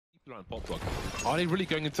around PopDog. Are they really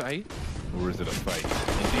going into A? Or is it a fake?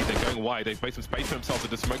 Indeed, they're going wide. They've made some space for themselves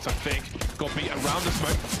with the smokes, I think. Got beat around the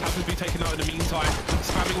smoke. Happens to be taken out in the meantime.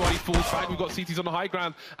 Spamming while he falls back. We've got CTs on the high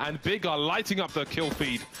ground. And Big are lighting up the kill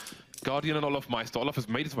feed. Guardian and Olofmeister. Olaf has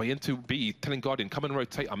made his way into B, telling Guardian, come and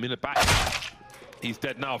rotate. I'm in the back. He's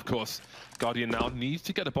dead now, of course. Guardian now needs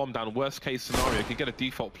to get a bomb down. Worst case scenario, can get a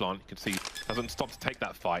default plant. You can see, doesn't stop to take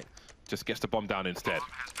that fight. Just gets the bomb down instead.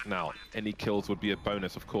 Now, any kills would be a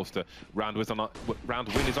bonus, of course. The round win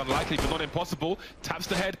is unlikely, but not impossible. Taps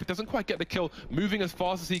the head, but doesn't quite get the kill. Moving as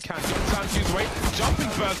fast as he can. Sanchu's way, jumping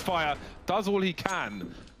burst fire, does all he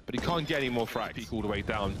can, but he can't get any more frags. Peak all the way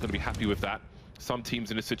down. Gonna be happy with that. Some teams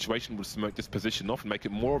in this situation would smoke this position off and make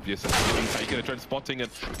it more obvious. And you get a trend spotting, and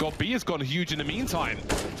God B has gone huge in the meantime.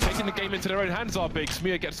 Taking the game into their own hands are Big.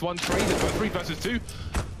 Smear gets one trade, it's 3 versus 2.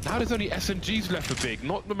 Now there's only SMGs left for Big.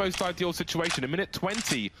 Not the most ideal situation. A minute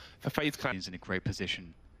 20 for FaZe Clan. He's in a great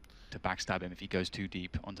position to backstab him if he goes too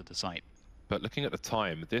deep onto the site. But looking at the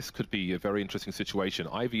time, this could be a very interesting situation.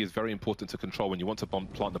 Ivy is very important to control when you want to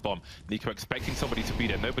plant the bomb. Nico expecting somebody to be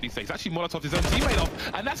there. Nobody stays. Actually, Molotov's his own teammate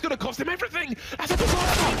off, and that's going to cost him everything. That's a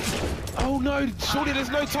disaster. Oh no, surely there's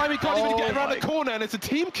no time. He can't even get around the corner, and it's a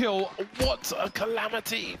team kill. What a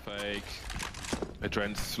calamity. Fake.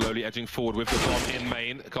 Adren slowly edging forward with the bomb in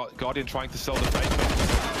main. Guardian trying to sell the fake.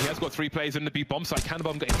 He has got 3 players in the B bomb site. Can the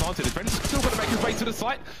bomb get planted? Adren's still going to make his way to the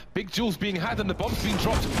site. Big Jules being had and the bomb's being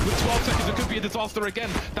dropped with 12 seconds. It could be a disaster again.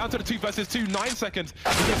 Down to the 2 versus 2, 9 seconds.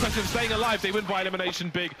 There's no question of staying alive. They win by elimination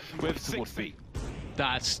Big with 6 feet.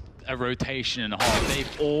 That's a rotation and a half.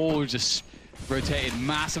 They've all just rotated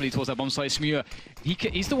massively towards that bomb site. Smua,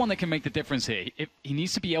 he's the one that can make the difference here. He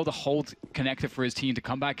needs to be able to hold connected for his team to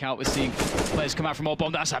come back out. We're seeing players come out from all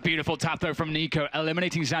bomb. That's a beautiful tap though from Nico,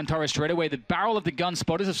 eliminating Xantara straight away. The barrel of the gun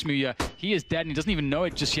spotted of Smua. He is dead and he doesn't even know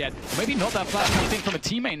it just yet. Maybe not that flash kind of thing from a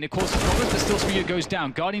teammate, and it causes progress, but still Smua goes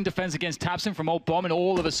down. Guardian defends against, taps him from old bomb, and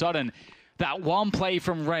all of a sudden, that one play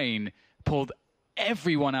from Rain pulled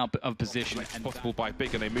everyone out of position. And possible by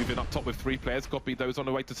Big, and they move in up top with 3 players. Copy those on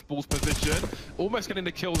the way to Spall's position. Almost getting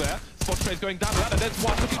the kill there. Spot trade going down the ladder. There's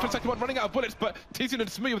one looking for a second one, running out of bullets, but Tizian and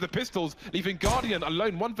Smee with the pistols, leaving Guardian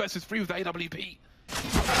alone 1 versus 3 with the AWP.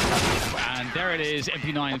 And there it is.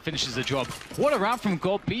 MP9 finishes the job. What a round from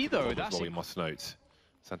God B though. That's what we must note.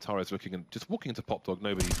 Xantara's looking and just walking into PopDog,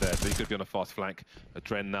 nobody's there, so he could be on a fast flank.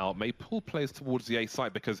 Adren now may pull players towards the A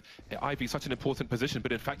site because Ivy is such an important position,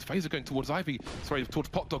 but in fact FaZe are going towards Ivy, sorry, towards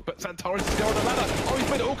PopDog, but Xantara's still on the ladder. Oh, he's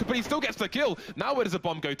made it awkward, but he still gets the kill. Now where does the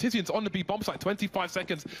bomb go? Tizian's on the B bomb site, 25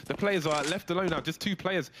 seconds. The players are left alone now, just 2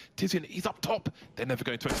 players. Tizian, he's up top. They're never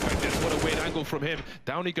going to expect this. What a weird angle from him.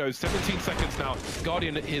 Down he goes, 17 seconds now.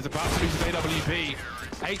 Guardian is about to lose his AWP.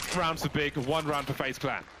 8 rounds for Big, 1 round for FaZe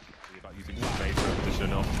Clan. Using FaZe position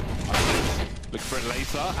enough. Look for it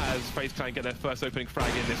later as FaZe Clan get their first opening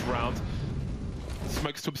frag in this round.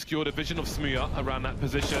 Smokes to obscure the vision of Smua around that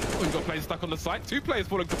position. We've got players stuck on the site. 2 players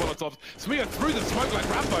falling to Molotovs. Smua through the smoke like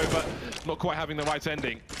Rambo, but not quite having the right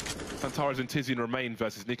ending. Xantara's and Tizian remain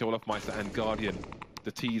versus Nico, Olofmeister and Guardian.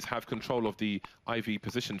 The T's have control of the IV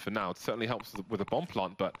position for now. It certainly helps with a bomb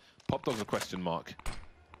plant, but PopDog's a question mark.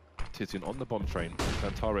 Tizian on the bomb train.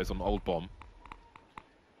 Xantara on old bomb,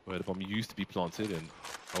 where the bomb used to be planted in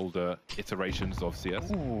older iterations of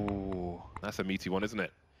CS. Ooh. That's a meaty one, isn't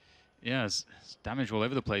it? Yeah, it's damage all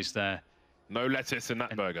over the place there. No lettuce in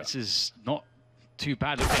that burger. This is not too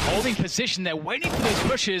bad. They're holding position, they're waiting for those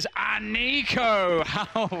pushes, and Nico!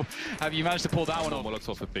 How have you managed to pull that one off?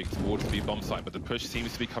 Molotov for Big towards the bomb site, but the push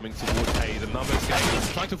seems to be coming towards A. The numbers game,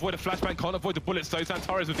 trying to avoid a flashbang, can't avoid the bullets though.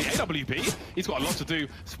 Xantara's with the AWP. He's got a lot to do.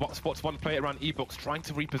 Spots one player around E-Box, trying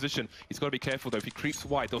to reposition. He's got to be careful though. If he creeps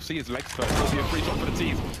wide, they'll see his legs first. There'll be a free shot for the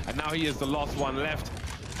T's. And now he is the last one left.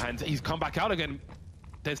 And he's come back out again.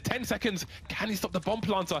 There's 10 seconds. Can he stop the bomb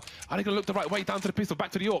planter? Are they going to look the right way? Down to the pistol,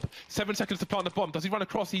 back to the AWP. 7 seconds to plant the bomb. Does he run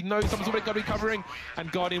across? He knows someone's already going to be covering.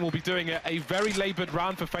 And Guardian will be doing it. A very laboured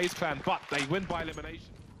round for FaZe Clan, but they win by elimination.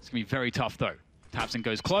 It's going to be very tough, though. Tapson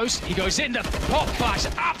goes close. He goes in. The pop flash,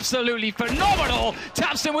 absolutely phenomenal.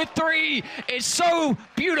 Tapson with 3. It's so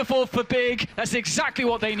beautiful for Big. That's exactly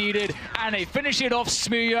what they needed. And they finish it off.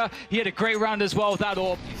 Smua, he had a great round as well with that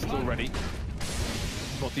AWP. He's still ready.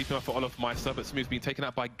 Not deep enough for Olofmeister, but Smooth's been taken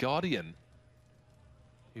out by Guardian,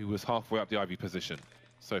 who was halfway up the Ivy position.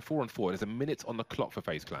 So 4-on-4, there's a minute on the clock for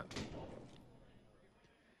FaZe Clan.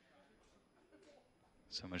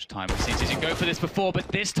 So much time. We've seen Tizian go for this before, but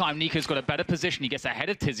this time Nico's got a better position. He gets ahead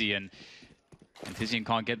of Tizian, and Tizian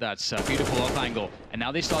can't get that beautiful off angle. And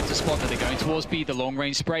now they start to spot that they're going towards B. The long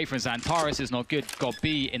range spray from Xantaris is not good. Got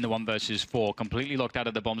B in the 1 versus 4, completely locked out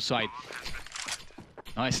of the bomb site.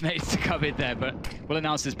 Nice nades to come in there, but will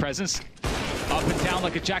announce his presence. Up and down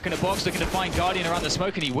like a jack-in-the-box, looking to find Guardian around the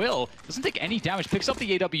smoke, and he will. Doesn't take any damage, picks up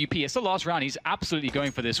the AWP. It's the last round. He's absolutely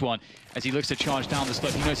going for this one as he looks to charge down the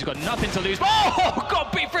slope. He knows he's got nothing to lose. Oh,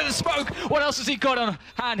 got beat through the smoke. What else has he got on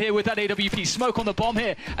hand here with that AWP? Smoke on the bomb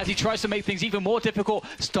here as he tries to make things even more difficult.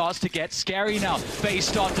 Starts to get scary now. FaZe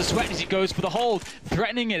start to sweat as he goes for the hold,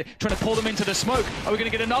 threatening it, trying to pull them into the smoke. Are we going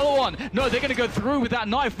to get another one? No, they're going to go through with that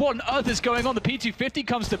knife. What on earth is going on? The P250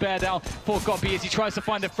 comes to bear down for Gobi as he tries to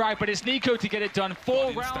find the frag, but it's Nico to get it done.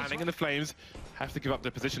 4 rounds. Standing in the flames, have to give up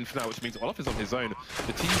their position for now, which means Olof is on his own.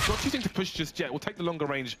 The team's not choosing to push just yet. We'll take the longer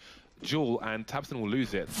range duel, and tabseN will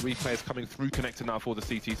lose it. 3 players coming through connector now for the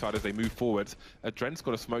CT side as they move forwards. Dren's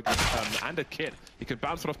got a smoke and a kit. He can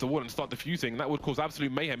bounce it off the wall and start defusing. That would cause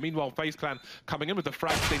absolute mayhem. Meanwhile, FaZe Clan coming in with the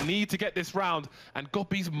frags. They need to get this round, and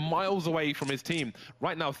Gobi's miles away from his team.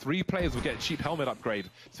 Right now, 3 players will get a cheap helmet upgrade,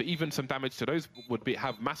 so even some damage to those would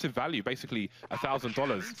have massive value, basically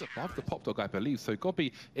 $1,000. Above the pop dog, I believe. So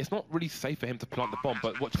Gobi, it's not really safe for him to plant the bomb,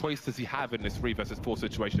 but what choice does he have in this 3 versus 4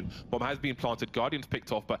 situation? Bomb has been planted, Guardian's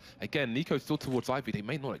picked off, but again, Nico's still towards Ivy. They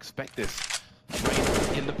may not expect this.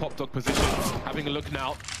 In the pop dog position, having a look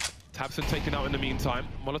now. tabseN taken out in the meantime.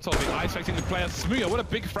 Molotov isolating the player. Smooya, what a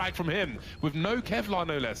big frag from him, with no Kevlar,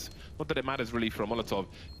 no less. Not that it matters really for Molotov.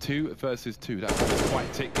 2 versus 2. That's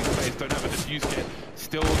quite tick. These players don't have a defuse kit.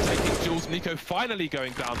 Still taking duels. Nico finally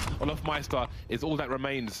going down. Olofmeister is all that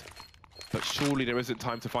remains. But surely there isn't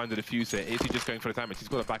time to find the diffuser. Is he just going for the damage? He's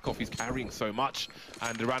got to back off. He's carrying so much.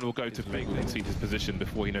 And the round will go to Big. They've seen his position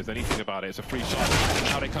before he knows anything about it. It's a free shot. And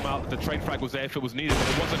now they come out. The trade frag was there if it was needed, but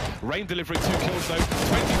it wasn't. Rain delivering 2 kills though.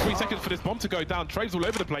 23 seconds for this bomb to go down. Trades all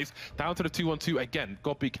over the place. Down to the 2-on-2 again.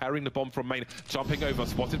 Gobi carrying the bomb from main. Jumping over.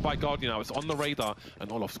 Spotted by Guardian now. It's on the radar. And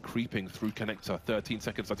Olof's creeping through connector. 13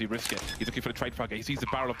 seconds. Does he risk it? He's looking for the trade frag. He sees the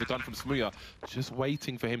barrel of the gun from Smooya. Just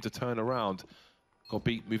waiting for him to turn around.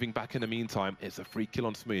 Gobi moving back in the meantime. It's a free kill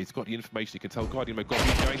on Smooya. He's got the information. He can tell Guardian where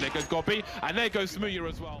Gobi's going. There goes Gobi, and there goes Smooya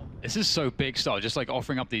as well. This is so big style, just like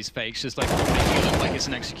offering up these fakes, just like making it look like it's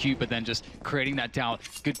an execute, but then just creating that doubt.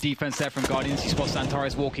 Good defense there from Guardians. He spots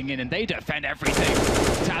Antares walking in, and they defend everything.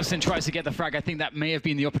 tabseN tries to get the frag. I think that may have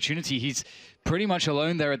been the opportunity. He's pretty much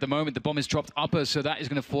alone there at the moment. The bomb is dropped upper, so that is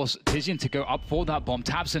going to force TiZiAN to go up for that bomb.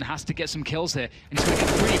 tabseN has to get some kills here, and he's going to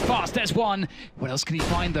get it really fast. There's one. What else can he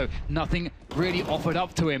find, though? Nothing really offered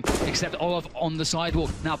up to him, except Olof on the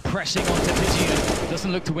sidewalk, now pressing onto TiZiAN.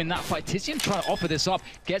 Doesn't look to win that fight. TiZiAN trying to offer this up,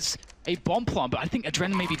 gets a bomb plant, but I think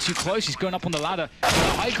Adrenaline may be too close. He's going up on the ladder to the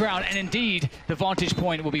high ground, and indeed, the vantage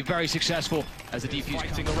point will be very successful as the defuse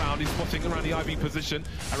fighting around. He's spotting around the IV position,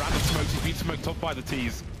 around the smokes. He's been smoked off by the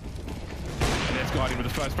T's. And there's Guardian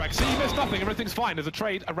with the first frag. See, he missed nothing. Everything's fine. There's a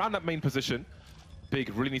trade around that main position. Big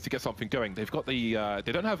really needs to get something going. They've got the,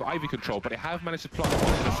 they don't have Ivy control, but they have managed to plant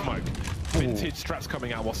into the smoke. Vintage straps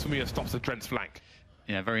coming out while Smooya stops the Dren's flank.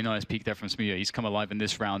 Yeah, very nice peek there from Smooya. He's come alive in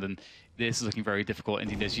this round, and this is looking very difficult.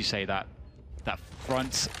 Indeed, as you say, that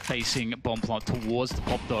front-facing bomb plant towards the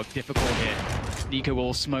pop dog, difficult here. Nico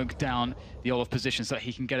will smoke down the Olof position so that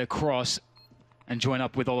he can get across and join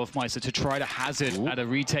up with Olofmeister to try to hazard at a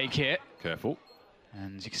retake here. Careful.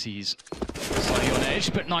 And as you can see, he's slightly on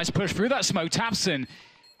edge, but nice push through that smoke. tabseN,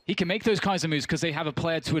 he can make those kinds of moves because they have a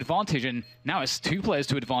player to advantage, and now it's 2 players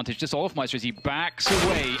to advantage. Just Olofmeister as he backs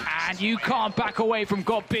away, and you can't back away from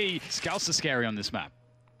Gobi. Scouts are scary on this map,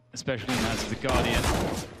 especially as the Guardian.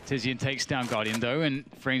 TiZiAN takes down Guardian though, and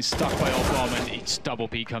Frame's stuck by Off-Bomb, and each double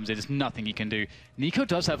P comes in. There's nothing he can do. Nico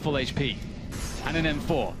does have full HP and an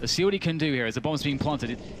M4. Let's see what he can do here as the bomb's being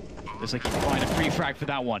planted. Looks like he can find a free frag for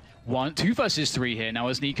that one. 2 versus 3 here. Now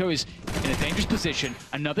as Nico is in a dangerous position,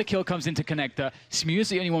 another kill comes into connector. Smooya's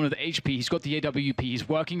the only one with the HP. He's got the AWP. He's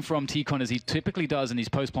working from T-Con as he typically does in these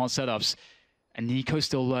post-plant setups. And Nico's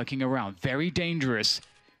still lurking around. Very dangerous.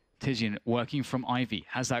 TiZiAN working from Ivy.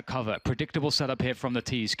 Has that cover. Predictable setup here from the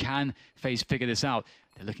T's. Can FaZe figure this out?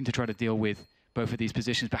 They're looking to try to deal with both of these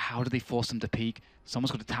positions, but how do they force them to peek?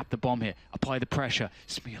 Someone's got to tap the bomb here, apply the pressure.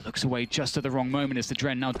 Smooya looks away just at the wrong moment as the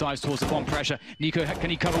Dren now dives towards the bomb pressure. Nico, can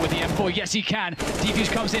he cover with the M4? Yes, he can. Defuse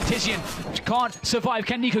comes in. TiZiAN can't survive.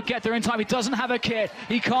 Can Nico get there in time? He doesn't have a kit.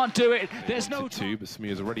 He can't do it. There's no two, but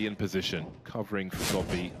Smooya's already in position, covering for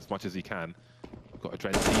Gobi as much as he can. Got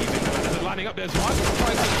Adren teasing, lining up. There's one.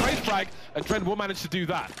 Tries to trade frag. Adren will manage to do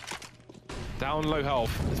that. Down low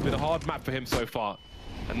health. It's been a hard map for him so far.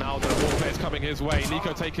 And now there are more players coming his way.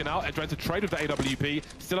 Nico taken out. Adren to trade with the AWP.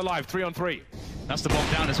 Still alive, 3-on-3. That's the bomb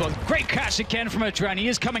down as well. Great catch again from Adren. He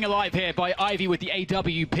is coming alive here by Ivy with the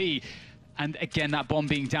AWP. And again, that bomb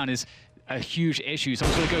being down is a huge issue.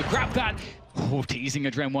 Someone's going to go grab that. Oh, teasing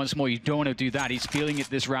Adren once more. You don't want to do that. He's feeling it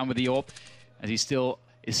this round with the AWP. as he still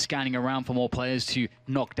is scanning around for more players to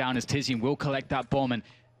knock down, as Tizian will collect that bomb, and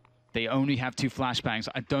they only have 2 flashbangs.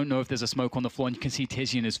 I don't know if there's a smoke on the floor, and you can see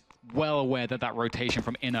Tizian is well aware that that rotation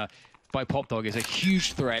from inner by Popdog is a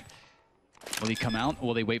huge threat. Will he come out, or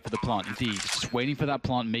will they wait for the plant? Indeed, just waiting for that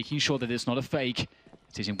plant, making sure that it's not a fake.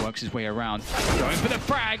 Tizian works his way around, going for the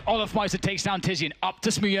frag. Olofmeister takes down Tizian, up to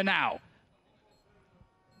Smooya now.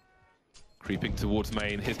 Creeping towards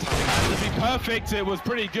main, his timing had to be perfect. It was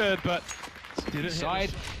pretty good, but didn't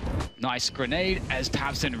Side. Nice grenade as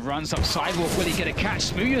tabseN runs up sidewalk. Will he get a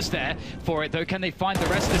catch? Smooya's there for it, though. Can they find the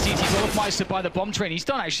rest of the CTs? Olofmeister by the bomb train. He's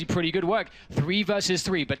done actually pretty good work. 3 versus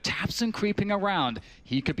 3, but tabseN creeping around.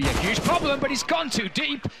 He could be a huge problem, but he's gone too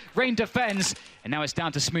deep. Rain defends, and now it's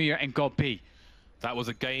down to Smooya and God-B. That was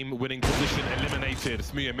a game-winning position eliminated.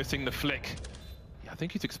 Smooya missing the flick. I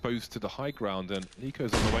think he's exposed to the high ground, and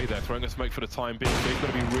Nico's on the way there, throwing a smoke for the time being, so he's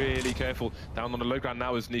got to be really careful. Down on the low ground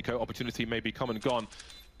now is Nico. Opportunity may be come and gone.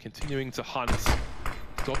 Continuing to hunt.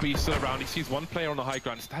 God-B still around. He sees one player on the high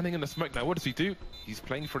ground standing in the smoke. Now, what does he do? He's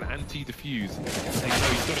playing for an anti-defuse. They know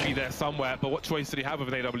he's got to be there somewhere, but what choice did he have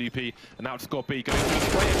with an AWP? And now it's God-B going to the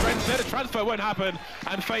spray. A transfer won't happen,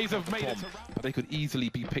 and FaZe have made it. But they could easily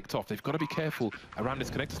be picked off. They've got to be careful around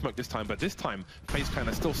this connector smoke this time, but this time, FaZe clan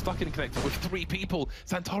are still stuck in connector with 3 people.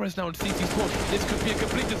 Xantares now in CT squad. This could be a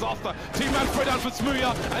complete disaster. 2-man spray down for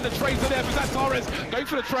Smooya, and the trades are there for Xantares. Going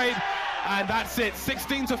for the trade. And that's it,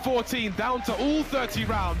 16 to 14, down to all 30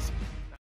 rounds.